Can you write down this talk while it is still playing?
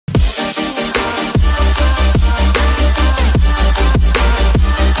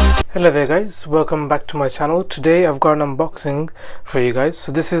Hello there guys, welcome back to my channel. Today I've got an unboxing for you guys.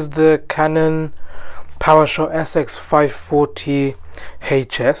 So this is the Canon PowerShot SX540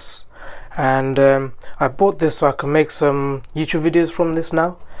 HS, and I bought this so I can make some YouTube videos from this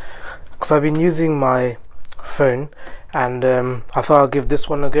now, because I've been using my phone, and I thought I'll give this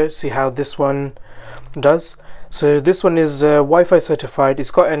one a go, see how this one does. So this one is Wi-Fi certified.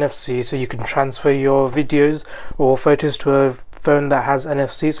 It's got NFC, so you can transfer your videos or photos to a phone that has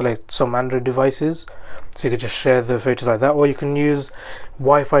NFC, so like some Android devices, so you could just share the photos like that, or you can use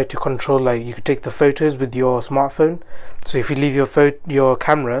Wi-Fi to control, like you could take the photos with your smartphone. So if you leave your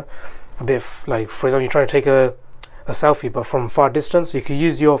camera a bit, like for example you're trying to take a selfie but from far distance, you can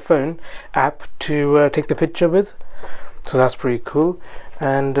use your phone app to take the picture with. So that's pretty cool.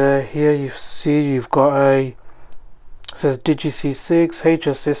 And here you see you've got it says Digi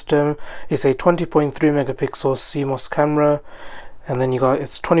C6 HS system. It's a 20.3 megapixel CMOS camera, and then you got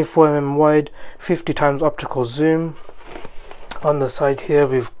it's 24mm wide, 50 times optical zoom. On the side here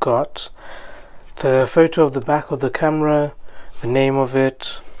we've got the photo of the back of the camera, the name of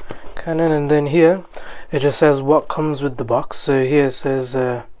it, Canon, and then here it just says what comes with the box. So here it says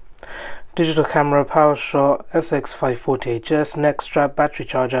digital camera, PowerShot SX540 HS, neck strap, battery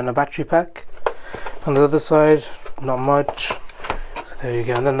charger, and a battery pack. On the other side, not much. So there you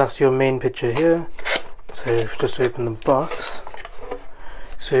go, and then that's your main picture here. So if you just open the box,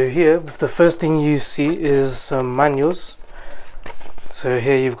 so here the first thing you see is some manuals. So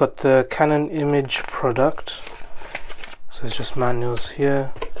here you've got the Canon image product, so it's just manuals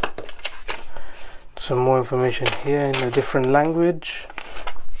here, some more information here in a different language.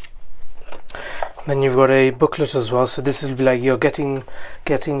 Then you've got a booklet as well, so this will be like your getting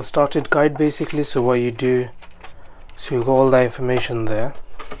started guide basically. So what you do, so you've got all that information there.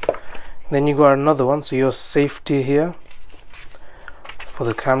 Then you got another one, so your safety here for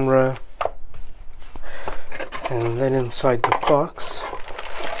the camera, and then inside the box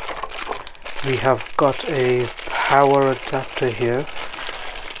we have got a power adapter here.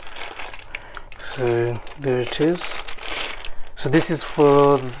 So there it is. So this is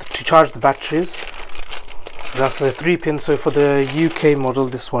to charge the batteries. So that's a 3-pin. So for the UK model,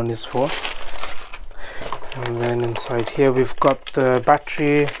 this one is for. And then inside here we've got the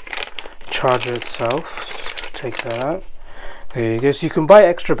battery charger itself. So take that out. There you go. So you can buy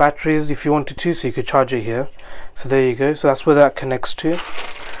extra batteries if you wanted to, so you could charge it here. So there you go. So that's where that connects to.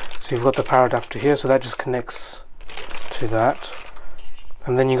 So you've got the power adapter here, so that just connects to that.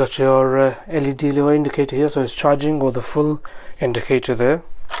 And then you got your LED indicator here, so it's charging, or the full indicator there.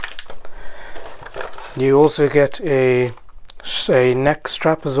 You also get a neck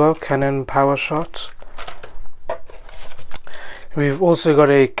strap as well, Canon PowerShot. We've also got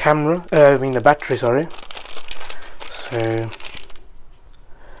a camera, the battery, sorry. So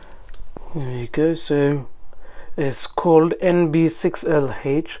there you go. So it's called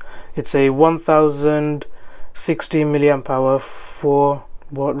NB6LH. It's a 1060 milliamp hour 4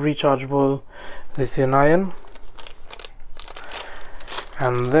 watt rechargeable lithium ion.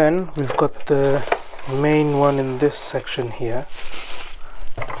 And then we've got the main one in this section here.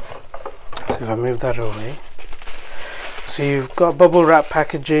 So if I move that away, so you've got bubble wrap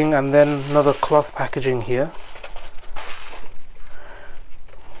packaging and then another cloth packaging here,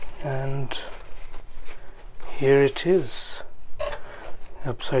 and here it is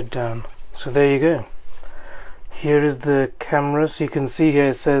upside down. So there you go. Here is the camera, so you can see here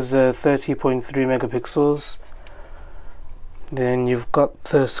it says 30.3 megapixels. Then you've got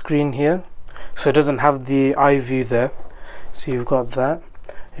the screen here, so it doesn't have the eye view there, so you've got that.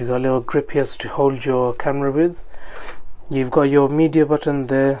 You've got a little grip here to hold your camera with. You've got your media button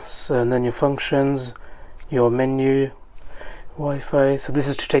there, so, and then your functions, your menu, Wi-Fi. So this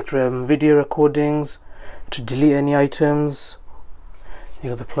is to take video recordings, to delete any items.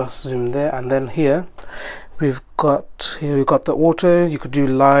 You got the plus zoom there, and then here we've got the auto. You could do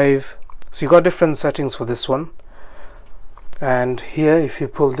live, so you've got different settings for this one. And here if you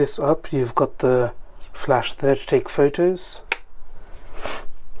pull this up, you've got the flash there to take photos.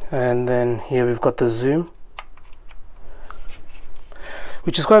 And then here we've got the zoom,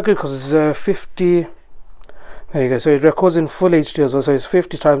 which is quite good because it's 50. There you go. So it records in full HD as well, so it's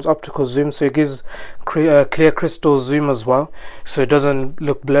 50 times optical zoom, so it gives clear crystal zoom as well, so it doesn't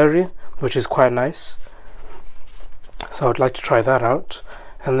look blurry, which is quite nice. So I'd like to try that out.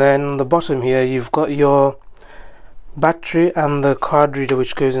 And then on the bottom here you've got your battery and the card reader,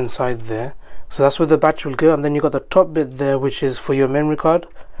 which goes inside there. So that's where the battery will go, and then you've got the top bit there, which is for your memory card.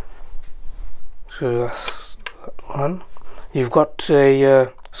 So that's that one. You've got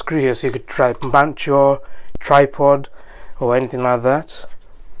a screw here, so you could mount your tripod or anything like that.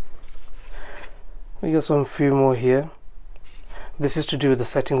 We got some few more here. This is to do with the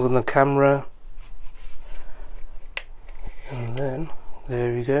settings on the camera. And then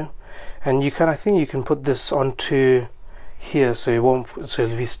there we go. And you can, I think you can put this onto here, so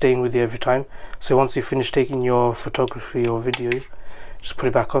it'll be staying with you every time. So once you finish taking your photography or video, just put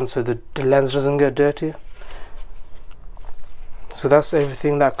it back on so the lens doesn't get dirty. So that's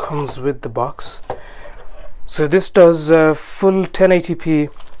everything that comes with the box. So this does full 1080p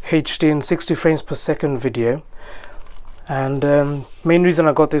HD in 60 frames per second video. And main reason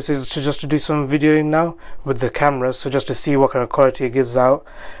I got this is just to do some videoing now with the camera, so just to see what kind of quality it gives out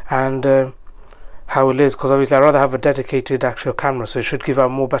and how it is, because obviously I'd rather have a dedicated actual camera, so it should give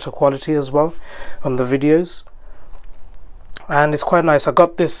out more better quality as well on the videos. And it's quite nice. I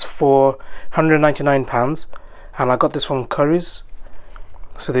got this for £199 and I got this from Curry's,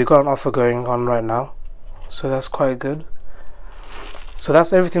 so they've got an offer going on right now, so that's quite good. So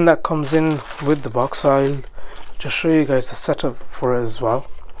that's everything that comes in with the box. I'll just show you guys the setup for it as well.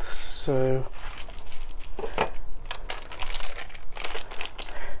 So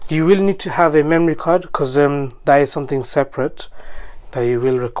you will need to have a memory card, because that is something separate that you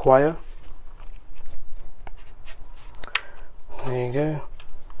will require. There you go.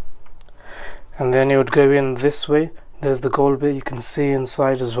 And then it would go in this way. There's the gold bit, you can see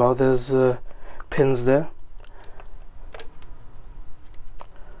inside as well, there's pins there.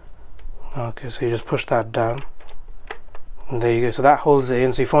 Okay, so you just push that down. And there you go, so that holds it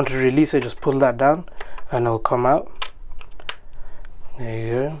in. So if you want to release it, just pull that down and it'll come out. There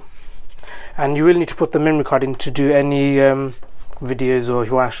you go. And you will need to put the memory card in to do any videos, or if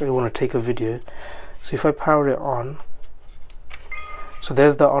you actually want to take a video. So if I power it on, so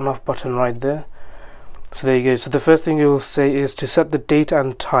there's the on off button right there. So there you go. So the first thing you will say is to set the date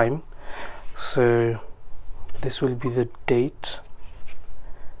and time. So this will be the date.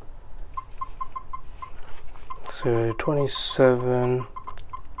 So 27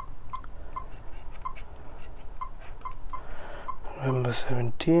 November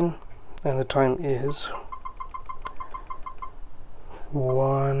 17, and the time is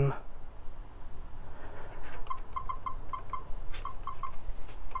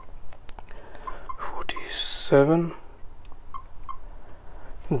 1:47.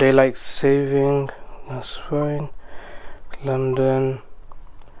 Daylight saving, that's fine. London,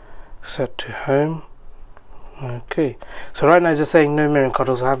 set to home. Okay, so right now it's just saying no memory card,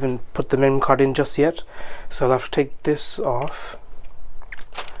 because I haven't put the memory card in just yet, so I'll have to take this off.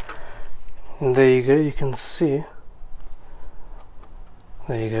 And there you go, you can see,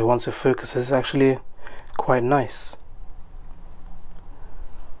 there you go, once it focuses, it's actually quite nice.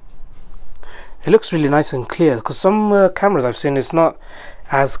 It looks really nice and clear, because some cameras I've seen, it's not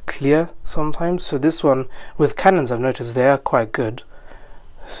as clear sometimes. So this one, with Canons, I've noticed they are quite good.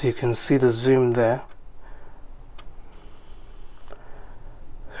 So you can see the zoom there.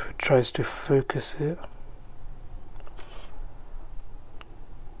 If it tries to focus it,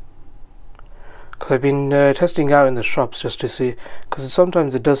 because I've been testing out in the shops just to see, because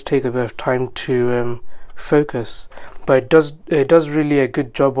sometimes it does take a bit of time to focus, but it does really a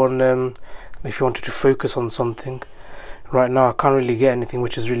good job on if you wanted to focus on something. Right now I can't really get anything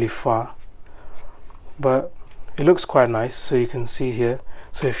which is really far, but it looks quite nice. So you can see here,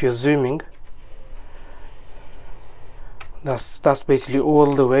 so if you're zooming, that's basically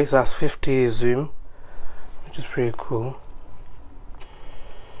all the way, so that's 50 zoom, which is pretty cool.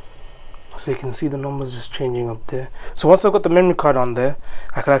 So you can see the numbers just changing up there. So once I've got the memory card on there,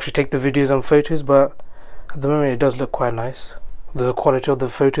 I can actually take the videos and photos, but at the moment it does look quite nice, the quality of the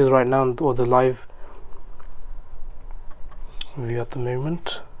photos right now, or the live view at the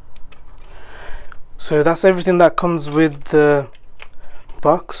moment. So that's everything that comes with the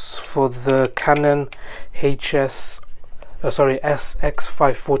box for the Canon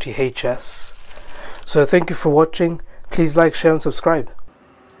SX540 HS. So thank you for watching. Please like, share and subscribe.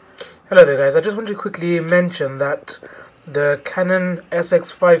 Hello there guys, I just wanted to quickly mention that the Canon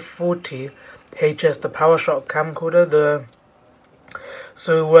SX540 HS, the PowerShot camcorder,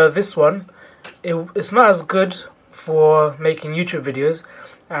 this one, it's not as good for making YouTube videos,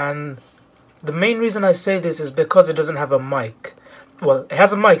 and the main reason I say this is because it doesn't have a mic. Well, it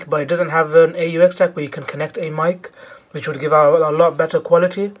has a mic, but it doesn't have an AUX jack where you can connect a mic, which would give out a lot better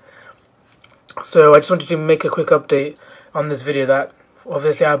quality. So I just wanted to make a quick update on this video that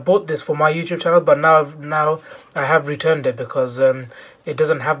obviously I bought this for my YouTube channel, but now I have returned it because it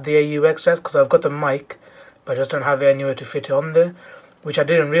doesn't have the AUX jack, because I've got the mic but I just don't have anywhere to fit it on there, which I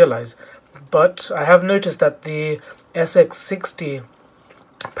didn't realize. But I have noticed that the SX60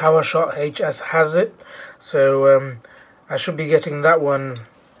 PowerShot HS has it, so I should be getting that one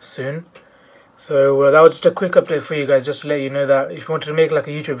soon. So that was just a quick update for you guys, just to let you know that if you wanted to make like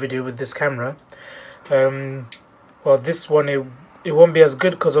a YouTube video with this camera, well, this one it won't be as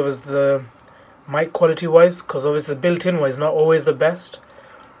good because of the mic quality wise, because obviously the built-in one is not always the best.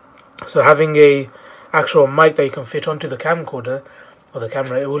 So having a actual mic that you can fit onto the camcorder or the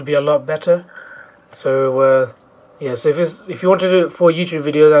camera, it will be a lot better. So yeah, so if you want to do it for YouTube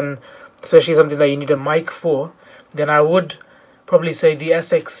videos, and especially something that you need a mic for, then I would probably say the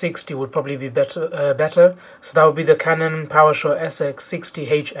SX60 would probably be better. So that would be the Canon PowerShot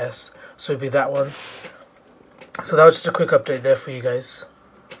SX540 HS. So it'd be that one. So that was just a quick update there for you guys.